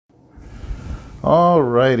All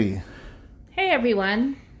righty. Hey,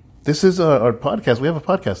 everyone. This is our podcast. We have a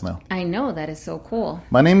podcast now. I know, that is so cool.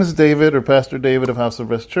 My name is David, or Pastor David of House of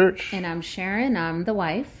Rest Church. And I'm Sharon. I'm the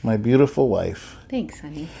wife. My beautiful wife. Thanks,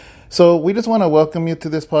 honey. So we just want to welcome you to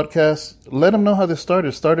this podcast. Let them know how this started.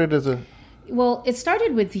 It started as a... Well, it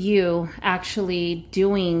started with you actually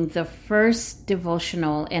doing the first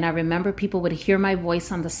devotional. And I remember people would hear my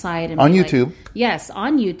voice on the side. And on be YouTube. Like, yes,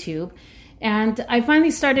 on YouTube. And I finally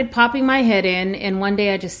started popping my head in, and one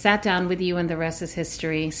day I just sat down with you, and the rest is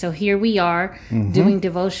history. So here we are doing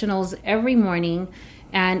devotionals every morning,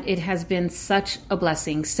 and it has been such a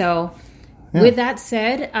blessing. So with that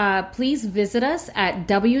said, please visit us at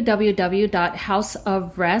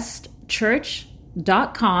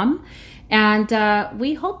www.houseofrestchurch.com. And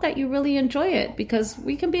we hope that you really enjoy it, because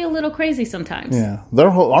we can be a little crazy sometimes. Yeah.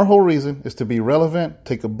 Our whole reason is to be relevant,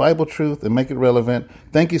 take a Bible truth and make it relevant.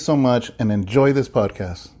 Thank you so much, and enjoy this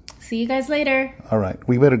podcast. See you guys later. All right.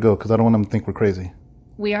 We better go because I don't want them to think we're crazy.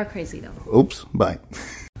 We are crazy, though. Oops. Bye.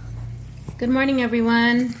 Good morning,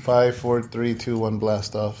 everyone. 5, 4, 3, 2, 1,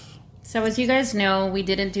 blast off. So as you guys know, we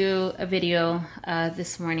didn't do a video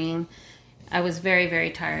this morning. I was very,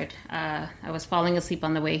 very tired. I was falling asleep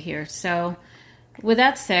on the way here. So with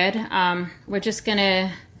that said, we're just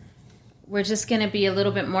gonna be a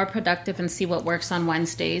little bit more productive and see what works on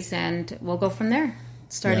Wednesdays, and we'll go from there.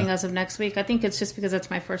 Starting as of next week. I think it's just because it's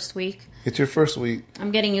my first week. It's your first week.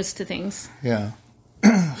 I'm getting used to things. Yeah.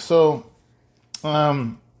 So,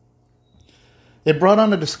 it brought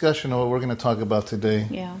on a discussion of what we're going to talk about today.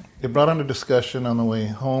 Yeah. It brought on a discussion on the way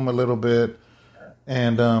home a little bit.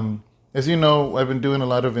 And as you know, I've been doing a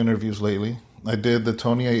lot of interviews lately. I did the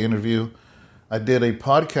Tony A interview. I did a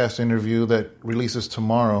podcast interview that releases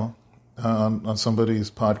tomorrow on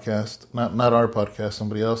somebody's podcast. Not our podcast,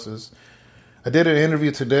 somebody else's. I did an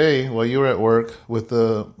interview today while you were at work with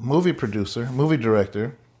the movie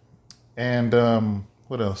director. And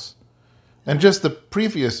what else? And just the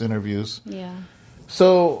previous interviews. Yeah.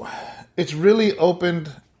 So it's really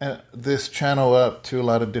opened this channel up to a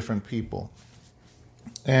lot of different people.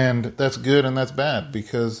 And that's good and that's bad,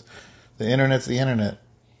 because the internet's the internet,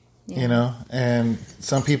 you know, and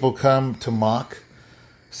some people come to mock,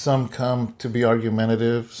 some come to be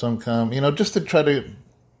argumentative, some come, just to try to...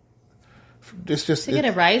 It's just to get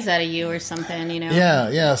a rise out of you or something, you know.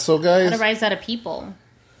 Yeah. So guys... Get a rise out of people.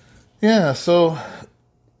 Yeah, so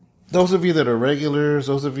those of you that are regulars,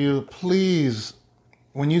 those of you, please,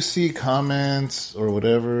 when you see comments or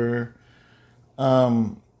whatever,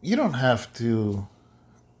 you don't have to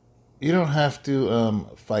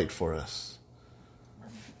fight for us.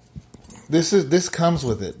 This comes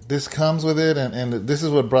with it. This comes with it, and this is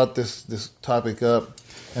what brought this topic up,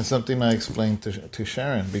 and something I explained to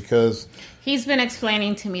Sharon, because he's been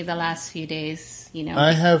explaining to me the last few days,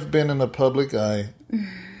 I have been in the public eye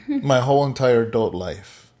my whole entire adult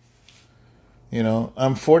life.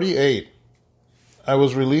 I'm 48. I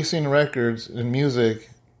was releasing records and music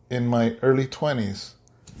in my early 20s.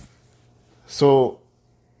 So,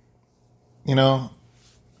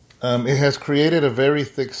 it has created a very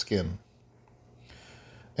thick skin.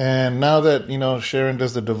 And now that, Sharon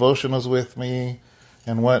does the devotionals with me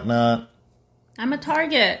and whatnot. I'm a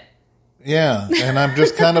target. Yeah. And I'm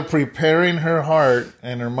just kind of preparing her heart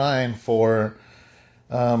and her mind for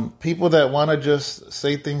people that want to just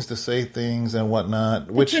say things to say things and whatnot.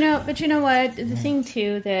 But you know what? The thing,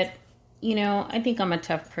 too, that, I think I'm a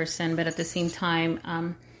tough person, but at the same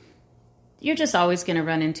time, you're just always going to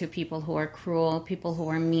run into people who are cruel, people who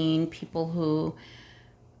are mean, people who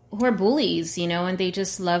are bullies, and they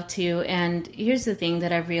just love to. And here's the thing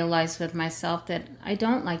that I've realized with myself, that I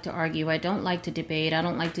don't like to argue. I don't like to debate. I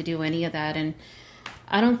don't like to do any of that. And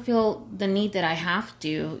I don't feel the need that I have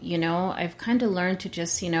to, I've kind of learned to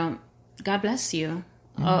just, God bless you.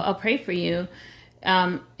 I'll pray for you.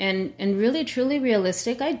 And really, truly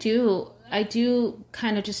realistic, I do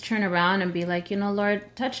kind of just turn around and be like,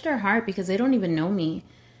 Lord, touch their heart, because they don't even know me.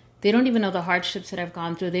 They don't even know the hardships that I've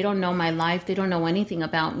gone through. They don't know my life. They don't know anything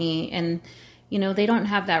about me. And, they don't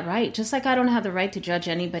have that right. Just like I don't have the right to judge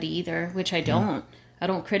anybody either, which I don't. I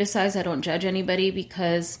don't criticize. I don't judge anybody,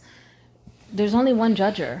 because there's only one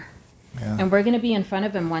judger. Yeah. And we're going to be in front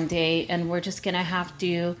of him one day, and we're just going to have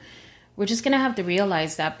to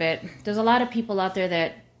realize that. But there's a lot of people out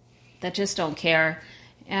there that just don't care.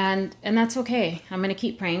 And that's okay. I'm going to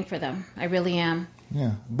keep praying for them. I really am.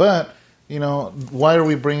 Yeah. But, why are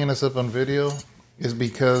we bringing this up on video? Is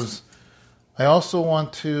because I also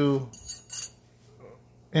want to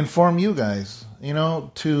inform you guys,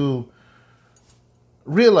 to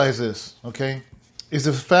realize this, okay? Is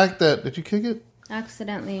the fact that... Did you kick it?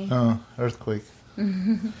 Accidentally. Oh, earthquake.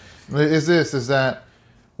 is that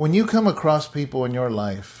when you come across people in your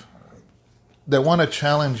life that want to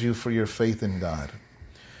challenge you for your faith in God,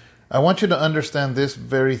 I want you to understand this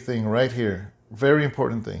very thing right here, very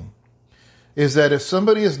important thing, is that if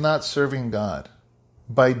somebody is not serving God,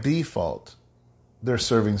 by default, they're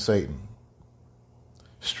serving Satan.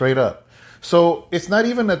 Straight up. So it's not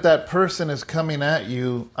even that that person is coming at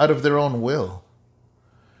you out of their own will,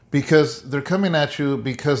 because they're coming at you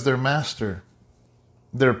because their master,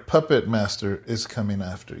 their puppet master, is coming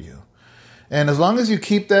after you. And as long as you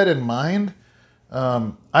keep that in mind,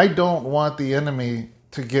 I don't want the enemy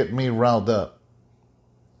to get me riled up.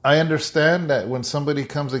 I understand that when somebody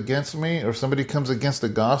comes against me, or somebody comes against the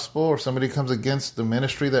gospel, or somebody comes against the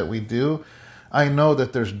ministry that we do, I know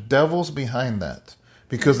that there's devils behind that.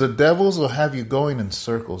 Because the devils will have you going in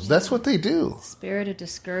circles. That's what they do. Spirit of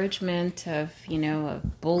discouragement, of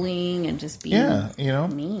bullying, and just being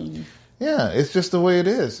mean. Yeah, it's just the way it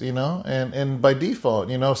is, and by default,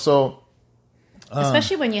 so...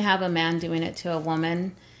 Especially when you have a man doing it to a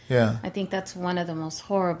woman. Yeah. I think that's one of the most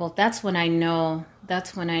horrible. That's when I know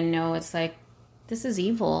it's like, this is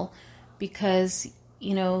evil. Because,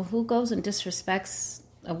 who goes and disrespects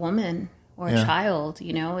a woman or a child?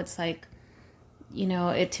 It's like,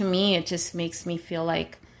 to me, it just makes me feel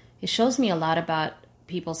like, it shows me a lot about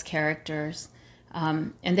people's characters.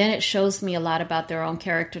 And then it shows me a lot about their own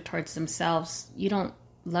character towards themselves. You don't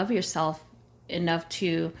love yourself enough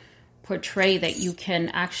to portray that you can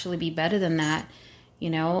actually be better than that,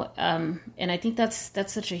 and I think that's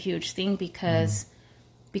such a huge thing, because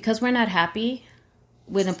we're not happy.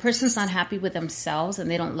 When a person's not happy with themselves and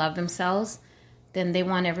they don't love themselves, then they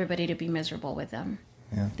want everybody to be miserable with them.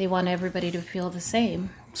 Yeah. They want everybody to feel the same.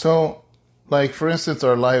 So, like, for instance,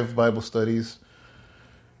 our live Bible studies,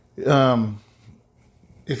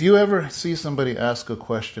 if you ever see somebody ask a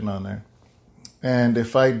question on there, and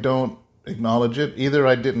if I don't acknowledge it, either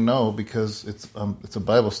I didn't know because it's a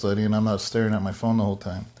Bible study and I'm not staring at my phone the whole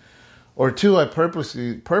time, or two, I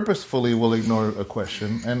purposefully will ignore a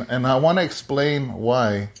question, and I want to explain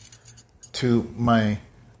why to my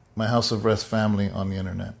House of Rest family on the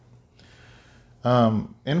internet.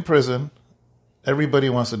 In prison, everybody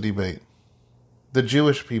wants to debate. The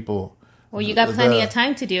Jewish people. Well, you got plenty of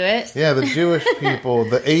time to do it. Yeah, the Jewish people,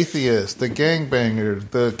 the atheist, the gangbanger,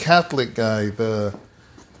 the Catholic guy, the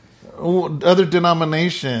other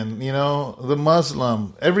denomination, the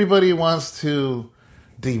Muslim. Everybody wants to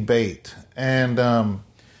debate. And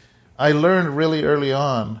I learned really early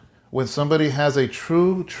on, when somebody has a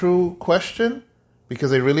true question because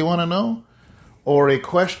they really want to know, or a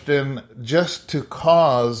question just to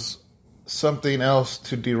cause something else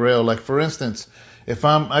to derail. Like, for instance, if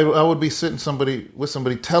I would be sitting with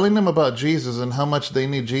somebody telling them about Jesus and how much they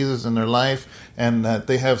need Jesus in their life and that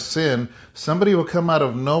they have sin, somebody will come out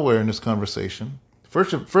of nowhere in this conversation.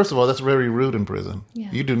 First of all, that's very rude in prison. Yeah.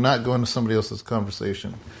 You do not go into somebody else's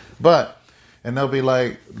conversation. And they'll be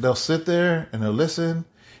like, they'll sit there and they'll listen,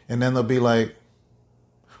 and then they'll be like,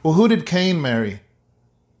 well, who did Cain marry?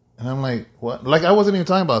 And I'm like, what? Like, I wasn't even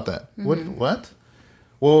talking about that. Mm-hmm. What?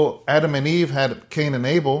 Well, Adam and Eve had Cain and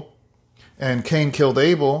Abel, and Cain killed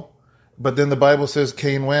Abel, but then the Bible says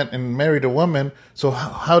Cain went and married a woman. So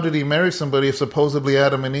how did he marry somebody if supposedly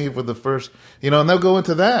Adam and Eve were the first? And they'll go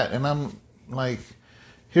into that. And I'm like,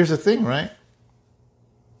 here's the thing, right?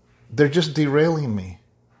 They're just derailing me.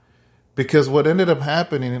 Because what ended up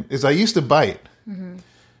happening is I used to bite. Mm-hmm.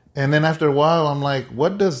 And then after a while, I'm like,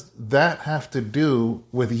 what does that have to do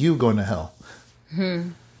with you going to hell? Mm-hmm.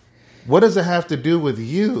 What does it have to do with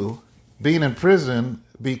you being in prison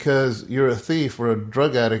because you're a thief or a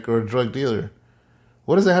drug addict or a drug dealer?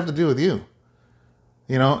 What does that have to do with you?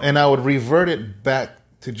 And I would revert it back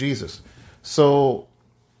to Jesus. So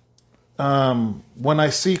when I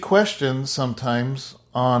see questions sometimes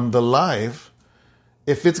on the live,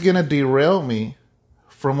 if it's going to derail me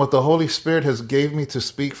from what the Holy Spirit has gave me to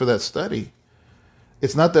speak for that study,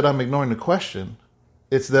 it's not that I'm ignoring the question.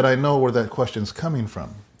 It's that I know where that question's coming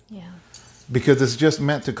from. Yeah. Because it's just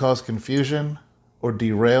meant to cause confusion or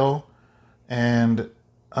derail. And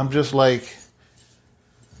I'm just like,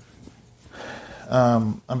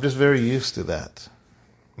 I'm just very used to that,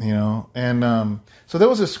 And so there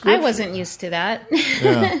was a scripture. I wasn't used to that.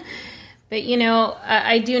 Yeah. But,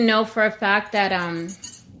 I do know for a fact that,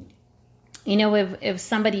 if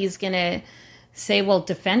somebody is going to say, well,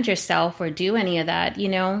 defend yourself or do any of that,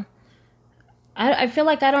 I feel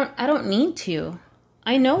like I don't need to.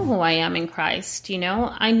 I know who I am in Christ,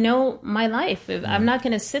 I know my life. I'm not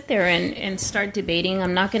going to sit there and start debating.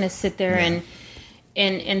 I'm not going to sit there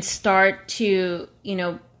and start to,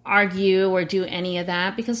 argue or do any of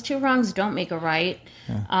that, because two wrongs don't make a right.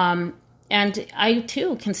 Yeah. And I,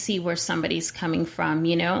 too, can see where somebody's coming from,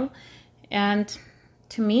 And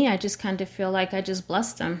to me, I just kind of feel like I just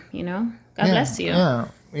blessed them, God bless you. Yeah.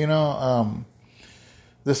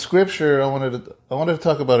 The scripture, I wanted to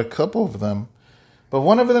talk about a couple of them. But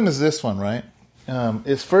one of them is this one, right?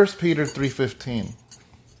 It's 1 Peter 3:15.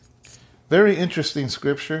 Very interesting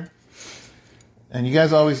scripture. And you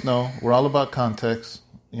guys always know, we're all about context,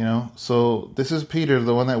 So this is Peter,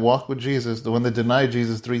 the one that walked with Jesus, the one that denied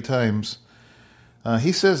Jesus 3 times.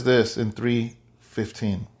 He says this in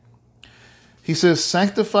 3:15. He says,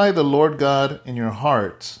 "Sanctify the Lord God in your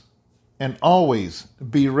hearts, and always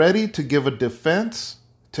be ready to give a defense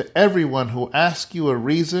to everyone who asks you a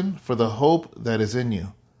reason for the hope that is in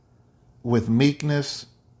you, with meekness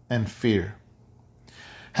and fear.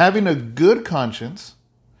 Having a good conscience,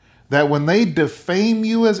 that when they defame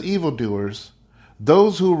you as evildoers,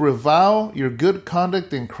 those who revile your good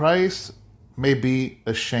conduct in Christ may be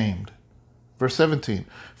ashamed." Verse 17,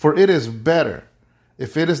 "For it is better,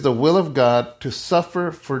 if it is the will of God, to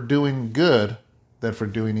suffer for doing good than for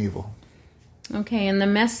doing evil." Okay, and the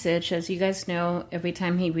Message, as you guys know, every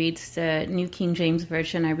time he reads the New King James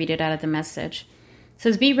Version, I read it out of the Message. It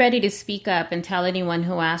says, "Be ready to speak up and tell anyone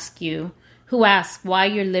who asks why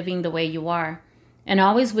you're living the way you are, and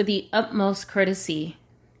always with the utmost courtesy.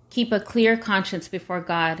 Keep a clear conscience before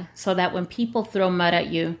God, so that when people throw mud at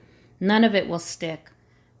you, none of it will stick.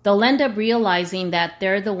 They'll end up realizing that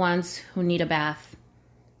they're the ones who need a bath.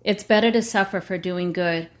 It's better to suffer for doing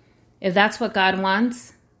good. If that's what God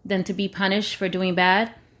wants, than to be punished for doing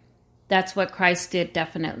bad. That's what Christ did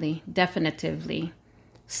definitively.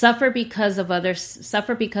 Suffer because of other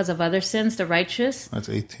sins, the righteous." That's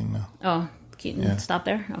 18 now. Oh, stop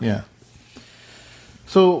there? Okay. Yeah.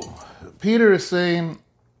 So Peter is saying,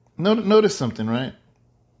 notice something, right?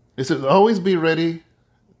 It says, always be ready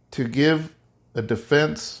to give a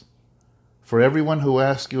defense for everyone who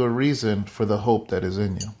asks you a reason for the hope that is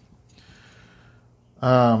in you.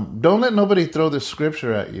 Don't let nobody throw this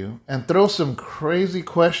scripture at you and throw some crazy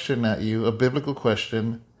question at you, a biblical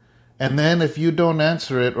question, and then if you don't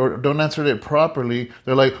answer it or don't answer it properly,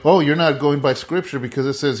 they're like, "Oh, you're not going by scripture because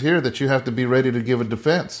it says here that you have to be ready to give a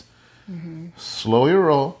defense." Mm-hmm. Slow your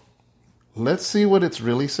roll. Let's see what it's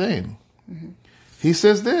really saying. Mm-hmm. He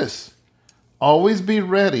says this, "Always be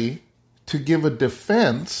ready to give a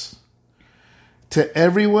defense to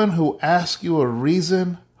everyone who asks you a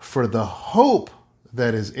reason for the hope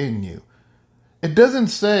that is in you." It doesn't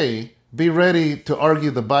say be ready to argue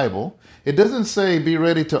the Bible. It doesn't say be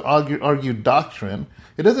ready to argue doctrine.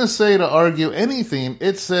 It doesn't say to argue anything.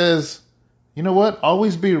 It says, you know what?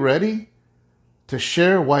 Always be ready to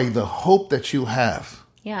share why the hope that you have.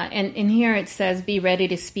 Yeah, and in here it says be ready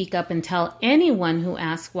to speak up and tell anyone who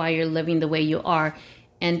asks why you're living the way you are,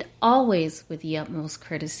 and always with the utmost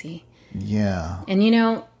courtesy. Yeah. And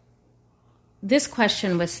this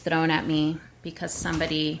question was thrown at me because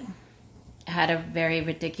somebody had a very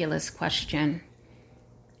ridiculous question.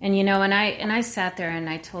 And I sat there and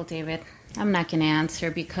I told David, I'm not going to answer,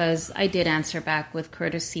 because I did answer back with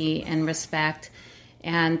courtesy and respect,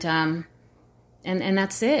 and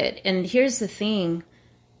that's it. And here's the thing,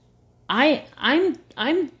 I'm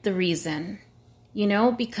the reason,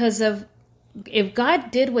 because of, if God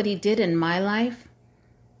did what he did in my life,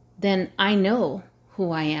 then I know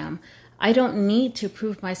who I am. I don't need to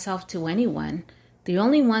prove myself to anyone. The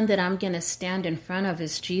only one that I'm going to stand in front of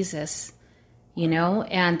is Jesus,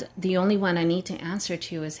 and the only one I need to answer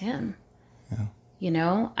to is him.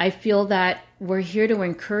 Yeah. I feel that we're here to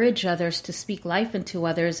encourage others, to speak life into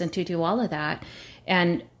others, and to do all of that.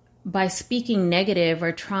 And by speaking negative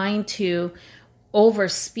or trying to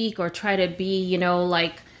overspeak or try to be,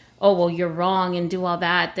 like, oh, well, you're wrong and do all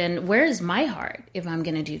that, then where is my heart if I'm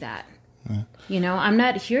going to do that? Yeah. I'm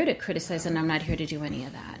not here to criticize, and I'm not here to do any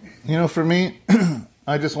of that. For me,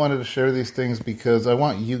 I just wanted to share these things because I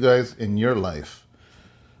want you guys in your life.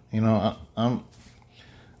 I'm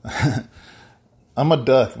a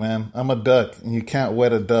duck, man. I'm a duck, and you can't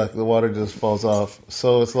wet a duck. The water just falls off.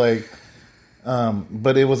 So it's like,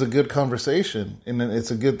 but it was a good conversation, and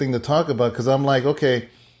it's a good thing to talk about, because I'm like, okay,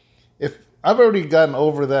 if I've already gotten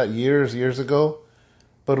over that years ago,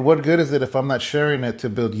 but what good is it if I'm not sharing it to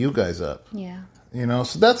build you guys up? Yeah.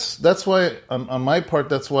 So that's why, on my part,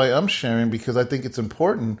 that's why I'm sharing, because I think it's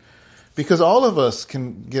important, because all of us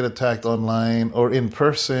can get attacked online or in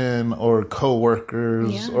person or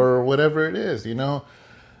coworkers or whatever it is,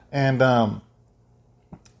 and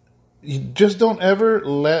you just don't ever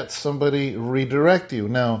let somebody redirect you.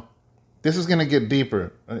 Now, this is going to get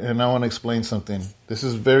deeper, and I want to explain something. This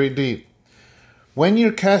is very deep. When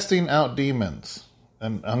you're casting out demons,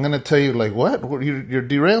 and I'm going to tell you, like, what? You're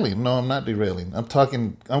derailing. No, I'm not derailing. I'm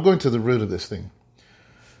going to the root of this thing.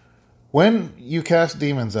 When you cast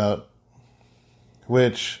demons out,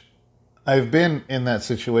 which I've been in that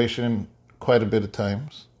situation quite a bit of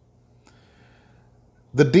times,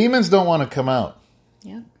 the demons don't want to come out.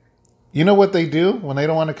 Yeah. You know what they do when they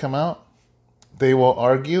don't want to come out? They will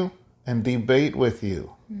argue and debate with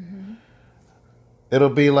you. Mm-hmm. It'll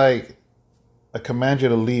be like, I command you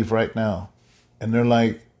to leave right now. And they're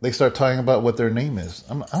like, they start talking about what their name is.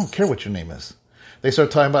 I don't care what your name is. They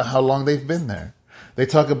start talking about how long they've been there. They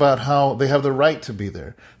talk about how they have the right to be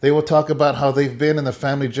there. They will talk about how they've been in the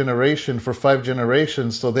family generation for 5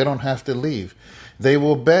 generations, so they don't have to leave. They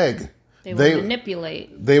will beg. They will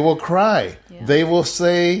manipulate. They will cry. Yeah. They will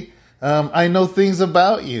say, I know things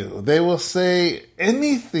about you. They will say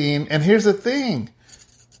anything. And here's the thing.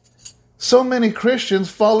 So many Christians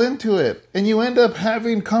fall into it. And you end up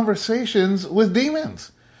having conversations with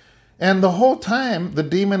demons. And the whole time, the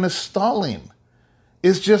demon is stalling.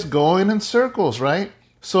 It's just going in circles, right?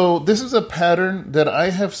 So this is a pattern that I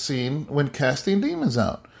have seen when casting demons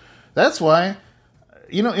out. That's why,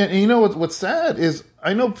 and you know what's sad is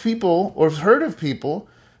I know people or have heard of people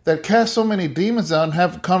that cast so many demons out and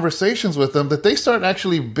have conversations with them that they start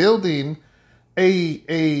actually building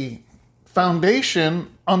a foundation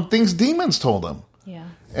on things demons told them. Yeah.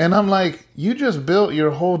 And I'm like, you just built your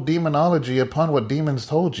whole demonology upon what demons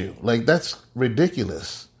told you. Like, that's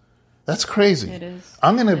ridiculous. That's crazy. It is.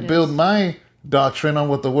 I'm going to build my doctrine on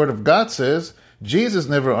what the Word of God says. Jesus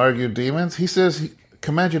never argued demons. He says, he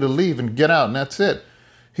command you to leave and get out, and that's it.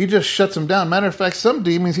 He just shuts them down. Matter of fact, some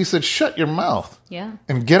demons, he said, shut your mouth. Yeah.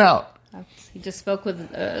 And get out. He just spoke with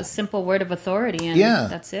a simple word of authority, and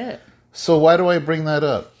that's it. So why do I bring that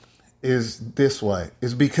up? Is this why?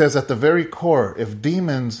 Is because at the very core, if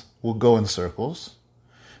demons will go in circles,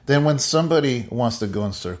 then when somebody wants to go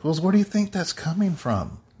in circles, where do you think that's coming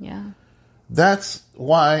from? Yeah. That's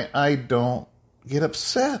why I don't get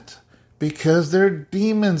upset. Because there are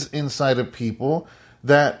demons inside of people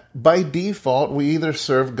that by default, we either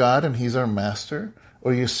serve God and he's our master,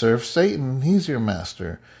 or you serve Satan and he's your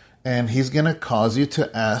master. And he's going to cause you to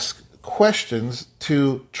ask questions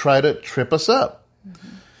to try to trip us up. Mm-hmm.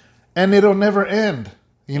 And it'll never end,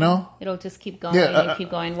 It'll just keep going and keep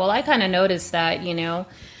going. Well, I kind of noticed that, I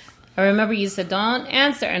remember you said, don't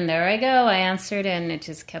answer. And there I go. I answered and it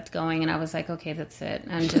just kept going. And I was like, okay, that's it.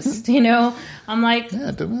 I'm just, I'm like,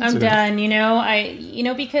 I'm done,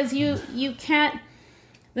 because you can't,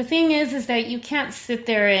 the thing is that you can't sit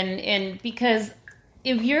there and because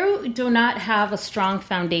if you do not have a strong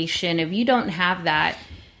foundation, if you don't have that,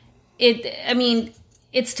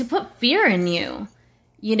 it's to put fear in you,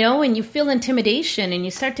 and you feel intimidation and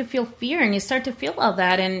you start to feel fear and you start to feel all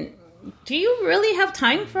that. And do you really have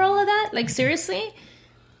time for all of that? Like, seriously?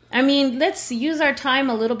 Let's use our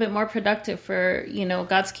time a little bit more productive for,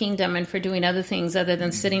 God's kingdom and for doing other things other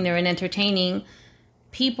than sitting there and entertaining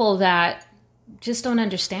people that just don't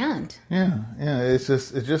understand. Yeah. It's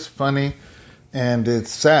just funny and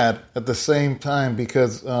it's sad at the same time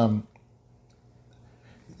because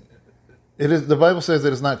it is. The Bible says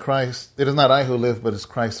that it's not Christ. It is not I who live, but it's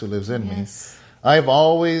Christ who lives in me. I've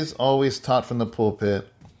always taught from the pulpit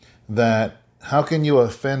that how can you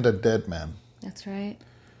offend a dead man? That's right.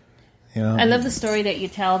 I love the story that you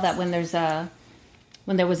tell that when there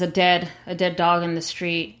was a dead dog in the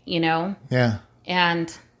street, Yeah.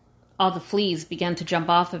 And all the fleas began to jump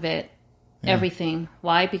off of it. Yeah. Everything.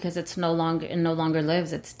 Why? Because it no longer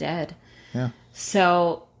lives. It's dead. Yeah.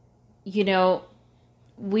 So,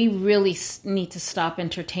 we really need to stop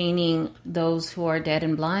entertaining those who are dead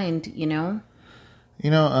and blind,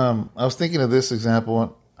 I was thinking of this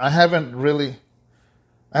example. I haven't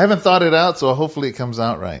thought it out, so hopefully it comes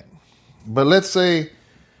out right. But let's say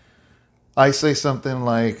I say something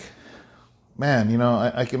like, man,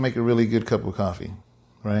 I can make a really good cup of coffee,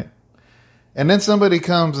 right? And then somebody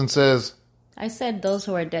comes and says... I said those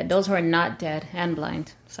who are dead, those who are not dead and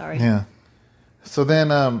blind. Sorry. Yeah. So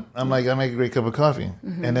then I'm like, I make a great cup of coffee.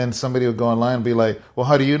 Mm-hmm. And then somebody will go online and be like, well,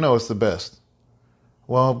 how do you know it's the best?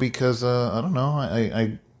 Well, because, I don't know.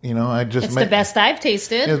 It's the best I've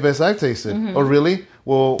tasted. It's the best I've tasted. Mm-hmm. Oh, really?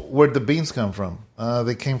 Well, where'd the beans come from?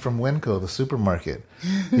 They came from Winco, the supermarket.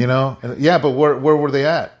 Yeah, but where were they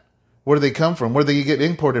at? Where did they come from? Where did they get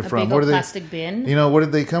imported from? Big old plastic bin. Where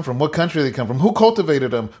did they come from? What country did they come from? Who cultivated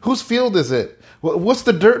them? Whose field is it? What's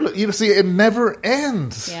the dirt? See, it never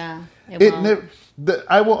ends. Yeah,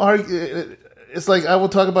 I will argue. It's like I will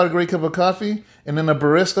talk about a great cup of coffee, and then a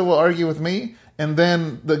barista will argue with me, and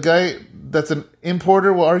then the guy that's an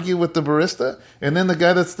importer will argue with the barista, and then the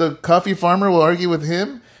guy that's the coffee farmer will argue with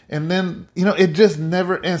him, and then it just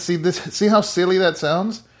never ends. See how silly that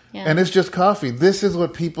sounds? Yeah. And it's just coffee. This is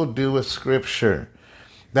what people do with scripture.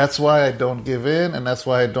 That's why I don't give in, and that's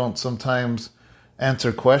why I don't sometimes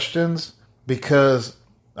answer questions, because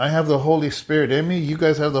I have the Holy Spirit in me. You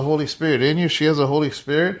guys have the Holy Spirit in you. She has the Holy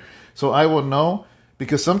Spirit. So I will know,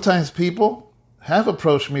 because sometimes people have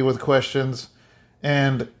approached me with questions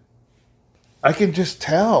and I can just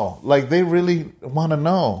tell, like, they really want to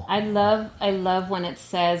know. I love when it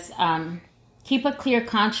says, keep a clear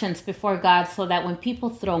conscience before God, so that when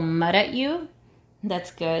people throw mud at you,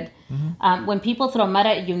 that's good. Mm-hmm. When people throw mud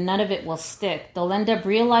at you, none of it will stick. They'll end up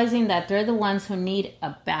realizing that they're the ones who need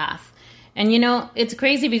a bath. And, it's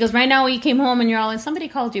crazy because right now when you came home and you're all like, somebody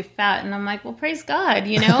called you fat. And I'm like, well, praise God,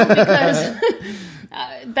 because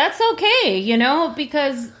that's okay,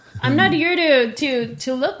 because I'm not here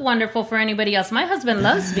to look wonderful for anybody else. My husband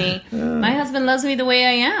loves me. My husband loves me the way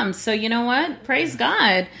I am. So you know what? Praise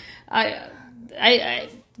God. I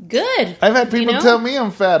good. I've had people tell me I'm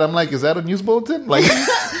fat. I'm like, is that a news bulletin? Like,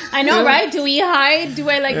 I know, right? Do we hide?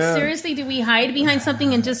 Seriously, do we hide behind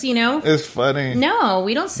something and just, It's funny. No,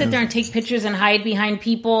 we don't sit there and take pictures and hide behind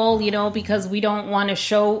people, because we don't want to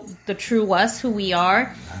show the true us, who we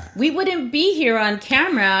are. We wouldn't be here on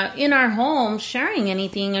camera in our home sharing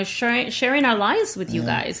anything or sharing our lives with you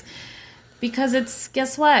guys. Because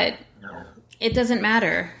guess what? It doesn't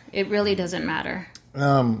matter. It really doesn't matter.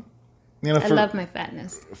 I love my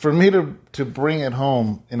fatness. For me to bring it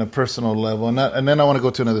home in a personal level, and then I want to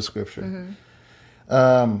go to another scripture.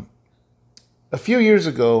 Mm-hmm. A few years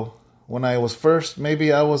ago, when I was first,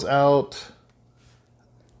 maybe I was out,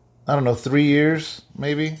 3 years,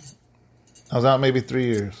 maybe. I was out maybe 3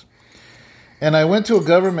 years. And I went to a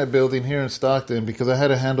government building here in Stockton because I had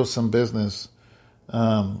to handle some business.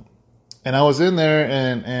 And I was in there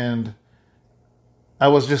and I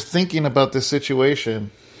was just thinking about this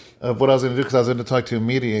situation of what I was going to do, because I was going to talk to a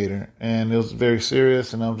mediator, and it was very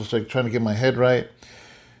serious, and I was just like trying to get my head right,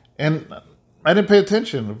 and I didn't pay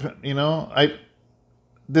attention.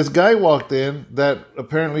 This guy walked in that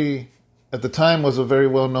apparently at the time was a very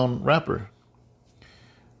well-known rapper,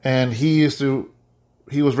 and he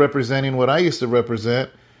was representing what I used to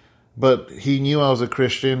represent, but he knew I was a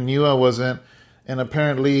Christian, knew I wasn't, and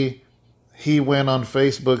apparently he went on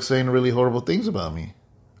Facebook saying really horrible things about me,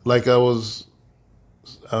 like I was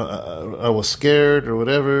scared or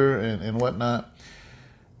whatever and whatnot.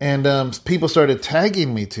 And people started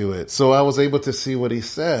tagging me to it. So I was able to see what he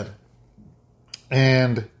said.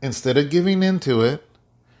 And instead of giving into it,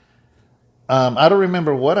 I don't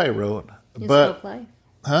remember what I wrote. You spoke life.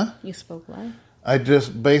 Huh? You spoke life. I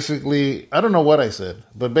just basically, I don't know what I said.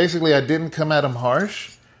 But basically I didn't come at him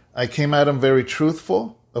harsh. I came at him very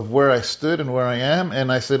truthful of where I stood and where I am.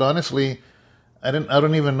 And I said, honestly, I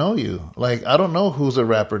don't even know you. Like, I don't know who's a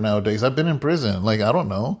rapper nowadays. I've been in prison. Like, I don't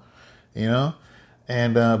know,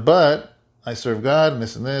 and, but I serve God and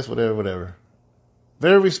this, whatever.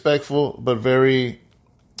 Very respectful, but very,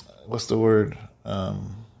 what's the word?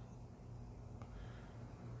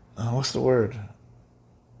 What's the word?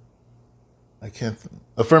 I can't,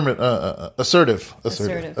 assertive.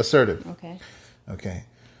 Okay.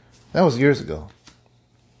 That was years ago.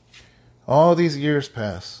 All these years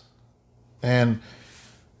pass. And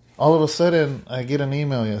all of a sudden, I get an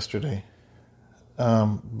email yesterday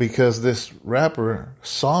because this rapper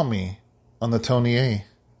saw me on the Tony A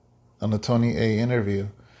interview.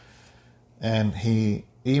 And he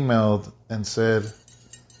emailed and said,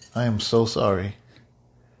 I am so sorry.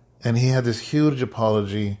 And he had this huge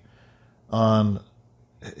apology on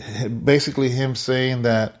basically him saying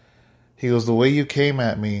that he goes, the way you came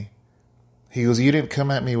at me, he goes, you didn't come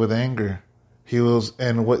at me with anger. He goes,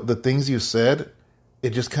 and what the things you said,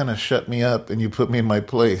 it just kind of shut me up and you put me in my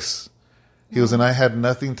place. He goes, and I had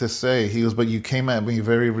nothing to say. He goes, but you came at me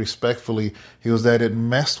very respectfully. He goes, that it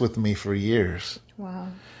messed with me for years. Wow.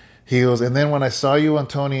 He goes, and then when I saw you on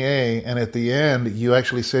Tony A, and at the end, you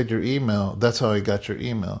actually said your email. That's how I got your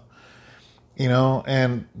email.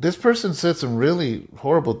 And this person said some really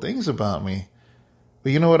horrible things about me.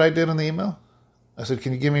 But you know what I did in the email? I said,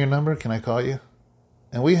 can you give me your number? Can I call you?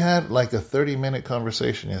 And we had like a 30-minute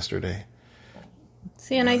conversation yesterday.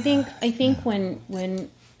 See, and I think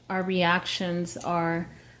when our reactions are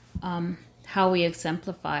how we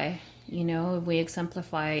exemplify, if we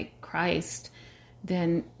exemplify Christ,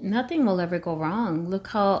 then nothing will ever go wrong. Look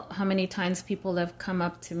how many times people have come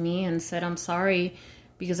up to me and said, I'm sorry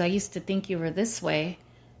because I used to think you were this way,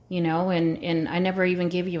 and I never even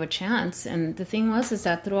gave you a chance. And the thing is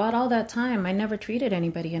that throughout all that time, I never treated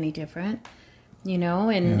anybody any different.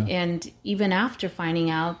 and even after finding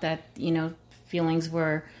out that, feelings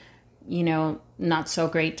were, not so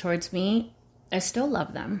great towards me, I still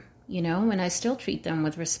love them, and I still treat them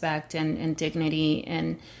with respect and dignity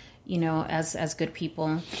and, as good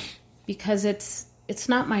people, because it's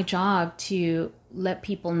not my job to let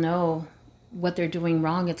people know what they're doing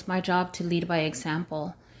wrong. It's my job to lead by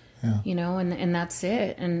example, and that's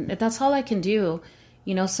it. And that's all I can do,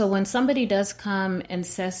 so when somebody does come and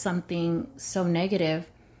says something so negative,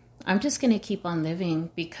 I'm just going to keep on living,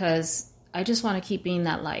 because I just want to keep being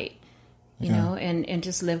that light, and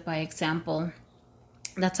just live by example.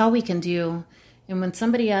 That's all we can do. And when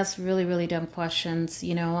somebody asks really, really dumb questions,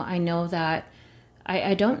 I know that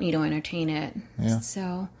I don't need to entertain it. Yeah.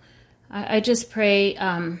 So I just pray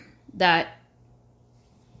that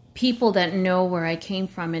people that know where I came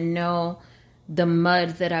from and know the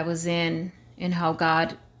mud that I was in and how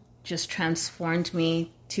God just transformed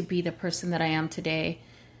me to be the person that I am today,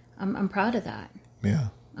 I'm proud of that. Yeah.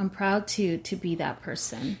 I'm proud to be that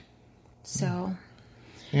person. So...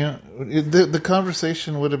 Yeah, the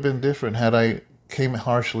conversation would have been different had I came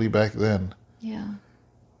harshly back then. Yeah.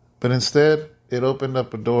 But instead, it opened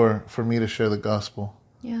up a door for me to share the gospel.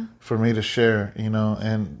 Yeah. For me to share,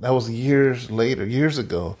 and that was years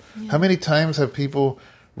ago. Yeah. How many times have people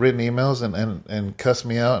written emails and cussed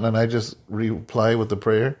me out, and I just reply with the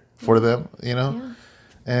prayer for them, Yeah.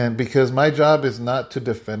 And because my job is not to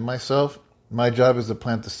defend myself, my job is to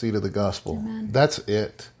plant the seed of the gospel. Amen. That's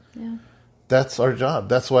it. Yeah. That's our job.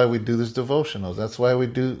 That's why we do these devotionals. That's why we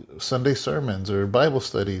do Sunday sermons or Bible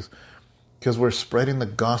studies, because we're spreading the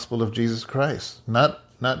gospel of Jesus Christ, not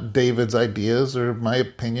David's ideas or my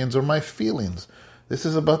opinions or my feelings. This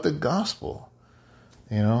is about the gospel.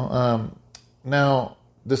 Now,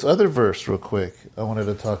 this other verse real quick I wanted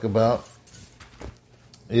to talk about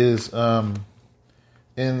is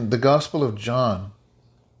in the Gospel of John,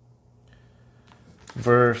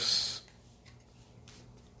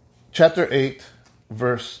 Chapter 8,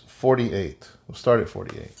 verse 48. We'll start at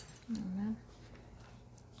 48. Oh, man.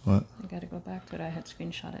 What? I got to go back to it. I had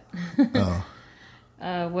screenshot it.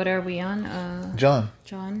 Oh. What are we on? John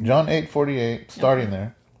 8:48, starting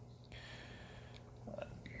there.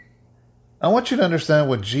 I want you to understand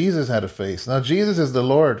what Jesus had to face. Now, Jesus is the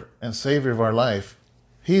Lord and Savior of our life.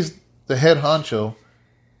 He's the head honcho,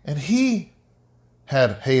 and he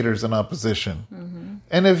had haters and opposition. Mm-hmm.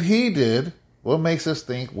 And if he did, what makes us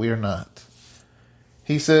think we're not?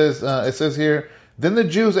 He says, it says here, then the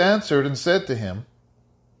Jews answered and said to him,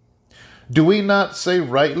 do we not say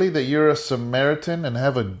rightly that you're a Samaritan and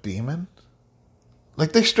have a demon?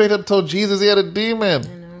 Like they straight up told Jesus he had a demon.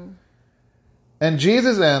 I know. And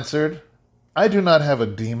Jesus answered, I do not have a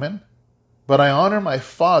demon, but I honor my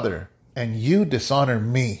Father, and you dishonor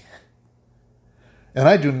me. And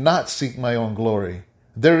I do not seek my own glory.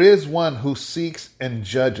 There is one who seeks and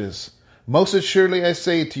judges. Most assuredly I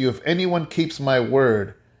say to you, if anyone keeps my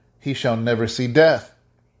word, he shall never see death.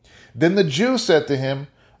 Then the Jews said to him,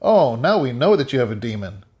 oh, now we know that you have a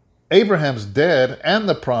demon. Abraham's dead and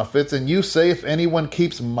the prophets, and you say, if anyone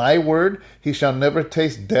keeps my word, he shall never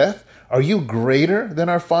taste death. Are you greater than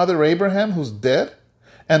our father Abraham, who's dead?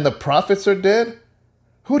 And the prophets are dead?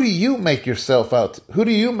 Who do you make yourself out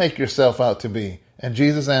to be? And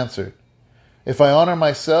Jesus answered, if I honor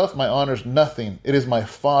myself, my honor is nothing. It is my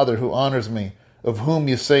Father who honors me, of whom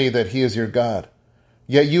you say that he is your God.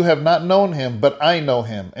 Yet you have not known him, but I know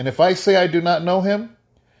him. And if I say I do not know him,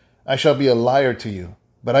 I shall be a liar to you.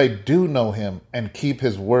 But I do know him and keep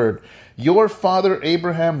his word. Your father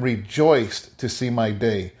Abraham rejoiced to see my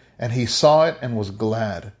day, and he saw it and was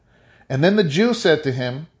glad. And then the Jews said to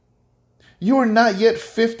him, you are not yet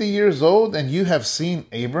 50 years old, and you have seen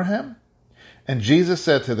Abraham? And Jesus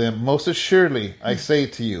said to them, most assuredly, I say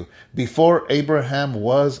to you, before Abraham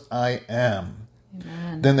was, I am.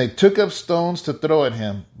 Amen. Then they took up stones to throw at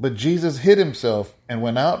him, but Jesus hid himself and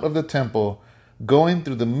went out of the temple, going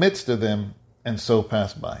through the midst of them, and so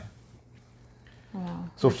passed by.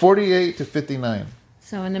 Wow. So 48 to 59.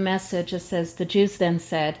 So in the Message, it says, the Jews then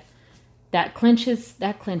said, that clinches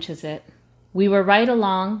it. We were right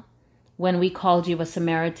along when we called you a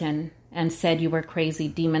Samaritan and said you were crazy,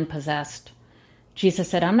 demon-possessed. Jesus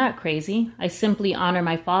said, I'm not crazy. I simply honor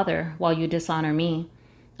my Father while you dishonor me.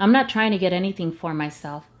 I'm not trying to get anything for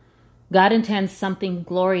myself. God intends something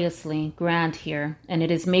gloriously grand here, and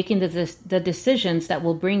it is making the decisions that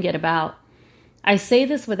will bring it about. I say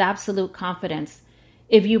this with absolute confidence.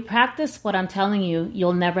 If you practice what I'm telling you,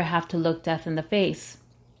 you'll never have to look death in the face.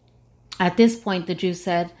 At this point, the Jews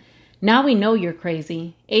said, now we know you're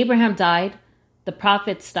crazy. Abraham died, the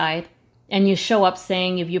prophets died, and you show up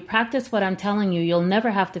saying, if you practice what I'm telling you, you'll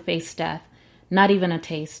never have to face death. not even a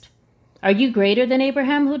taste. Are you greater than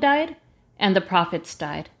Abraham who died? And the prophets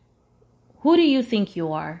died. Who do you think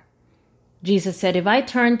you are? Jesus said, if I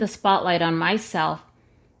turned the spotlight on myself,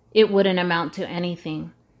 it wouldn't amount to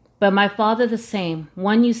anything. But my Father the same,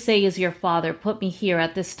 one you say is your Father, put me here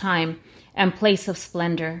at this time and place of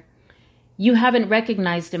splendor. You haven't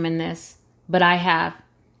recognized him in this, but I have.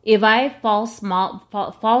 If I,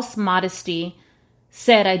 false modesty,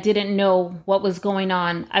 said I didn't know what was going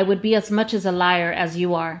on, I would be as much as a liar as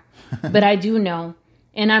you are. But I do know,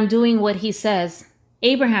 and I'm doing what he says.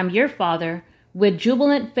 Abraham, your father, with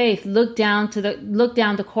jubilant faith, looked down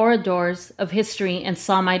the corridors of history and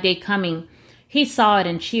saw my day coming. He saw it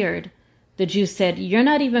and cheered. The Jews said, you're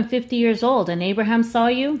not even 50 years old, and Abraham saw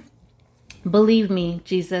you? Believe me,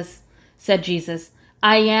 said Jesus,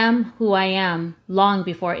 I am who I am, long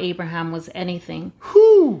before Abraham was anything.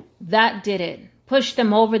 Whew. That did it. Pushed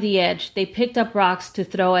them over the edge. They picked up rocks to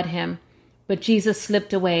throw at him. But Jesus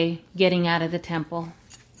slipped away, getting out of the temple.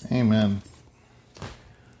 Amen.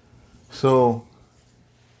 So,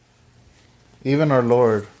 even our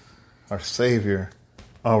Lord, our Savior,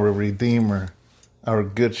 our Redeemer, our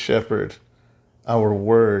Good Shepherd, our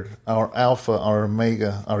Word, our Alpha, our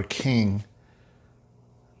Omega, our King,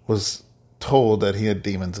 was told that he had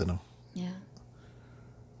demons in him. Yeah.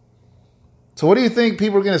 So what do you think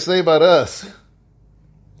people are going to say about us?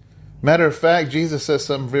 Matter of fact, Jesus says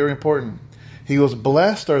something very important. He goes,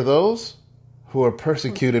 blessed are those who are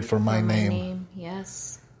persecuted for my name.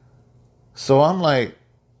 Yes. So I'm like,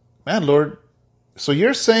 man, Lord, so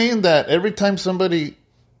you're saying that every time somebody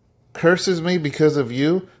curses me because of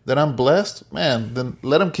you, that I'm blessed? Man, then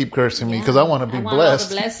let them keep cursing me because I want to be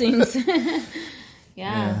blessed. All the blessings.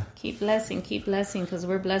 Yeah. Keep blessing, because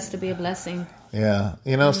we're blessed to be a blessing. Yeah.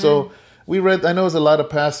 So we read, I know it's a lot of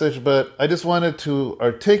passage, but I just wanted to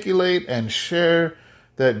articulate and share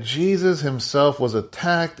that Jesus himself was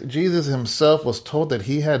attacked. Jesus himself was told that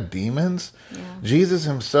he had demons. Yeah. Jesus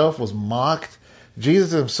himself was mocked.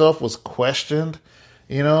 Jesus himself was questioned.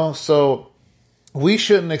 So we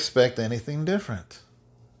shouldn't expect anything different.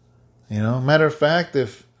 Matter of fact,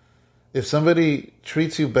 if somebody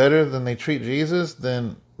treats you better than they treat Jesus,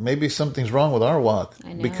 then maybe something's wrong with our walk.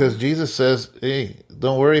 I know. Because Jesus says, hey,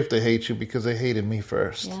 don't worry if they hate you because they hated me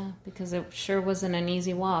first. Yeah, because it sure wasn't an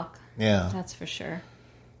easy walk. Yeah. That's for sure.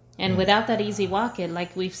 And without that easy walk,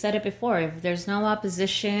 like we've said it before, if there's no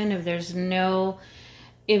opposition, if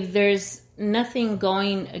there's nothing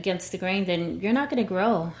going against the grain, then you're not going to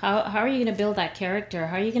grow. How are you going to build that character?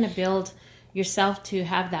 How are you going to build yourself to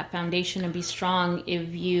have that foundation and be strong if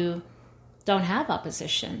you don't have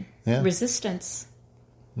opposition, resistance?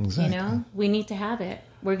 Exactly. We need to have it.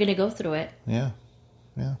 We're going to go through it. Yeah.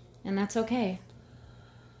 And that's okay.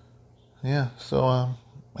 Yeah. So I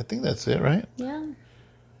think that's it, right? Yeah.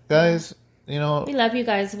 Guys, we love you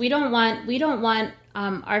guys. We don't want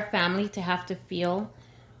our family to have to feel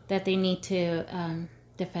that they need to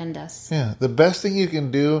defend us. Yeah. The best thing you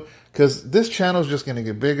can do, because this channel is just going to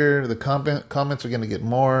get bigger. The comments are going to get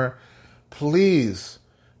more. Please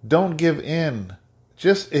don't give in.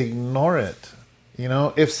 Just ignore it.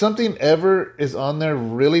 If something ever is on there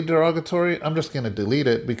really derogatory, I'm just going to delete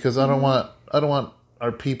it because I don't want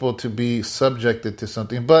our people to be subjected to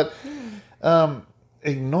something. But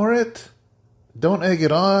ignore it. Don't egg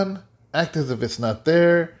it on. Act as if it's not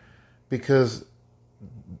there, because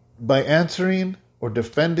by answering or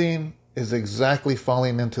defending is exactly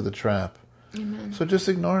falling into the trap. Amen. So just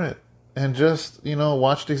ignore it and just,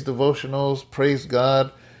 watch these devotionals, praise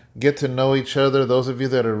God, get to know each other, those of you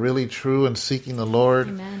that are really true and seeking the Lord.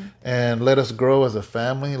 Amen. And let us grow as a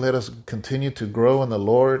family. Let us continue to grow in the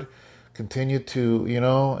Lord, continue to,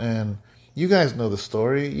 and you guys know the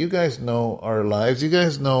story. You guys know our lives. You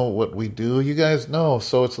guys know what we do. You guys know.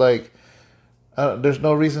 So it's like, there's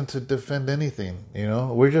no reason to defend anything.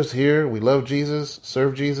 We're just here. We love Jesus,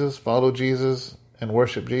 serve Jesus, follow Jesus, and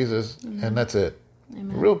worship Jesus. Amen. And that's it.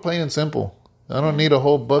 Amen. Real plain and simple. I don't need a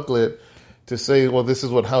whole booklet to say, well, this is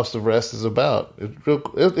what House of Rest is about.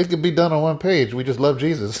 It could be done on one page. We just love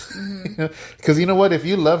Jesus. Because you know what? If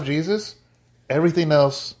you love Jesus, everything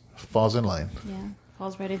else falls in line. Yeah,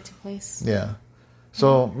 falls right into place. Yeah.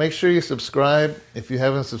 So make sure you subscribe. If you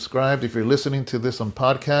haven't subscribed, if you're listening to this on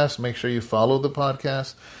podcast, make sure you follow the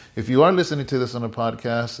podcast. If you are listening to this on a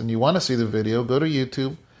podcast and you want to see the video, go to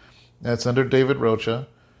YouTube. That's under David Rocha.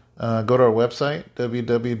 Go to our website,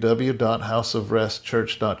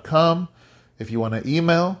 www.houseofrestchurch.com. If you want to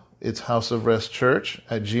email, it's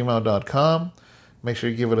houseofrestchurch@gmail.com. Make sure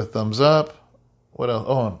you give it a thumbs up. What else?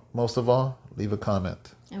 Oh, and most of all, leave a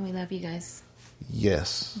comment. And we love you guys.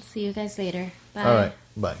 Yes. See you guys later. Bye. All right.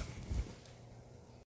 Bye.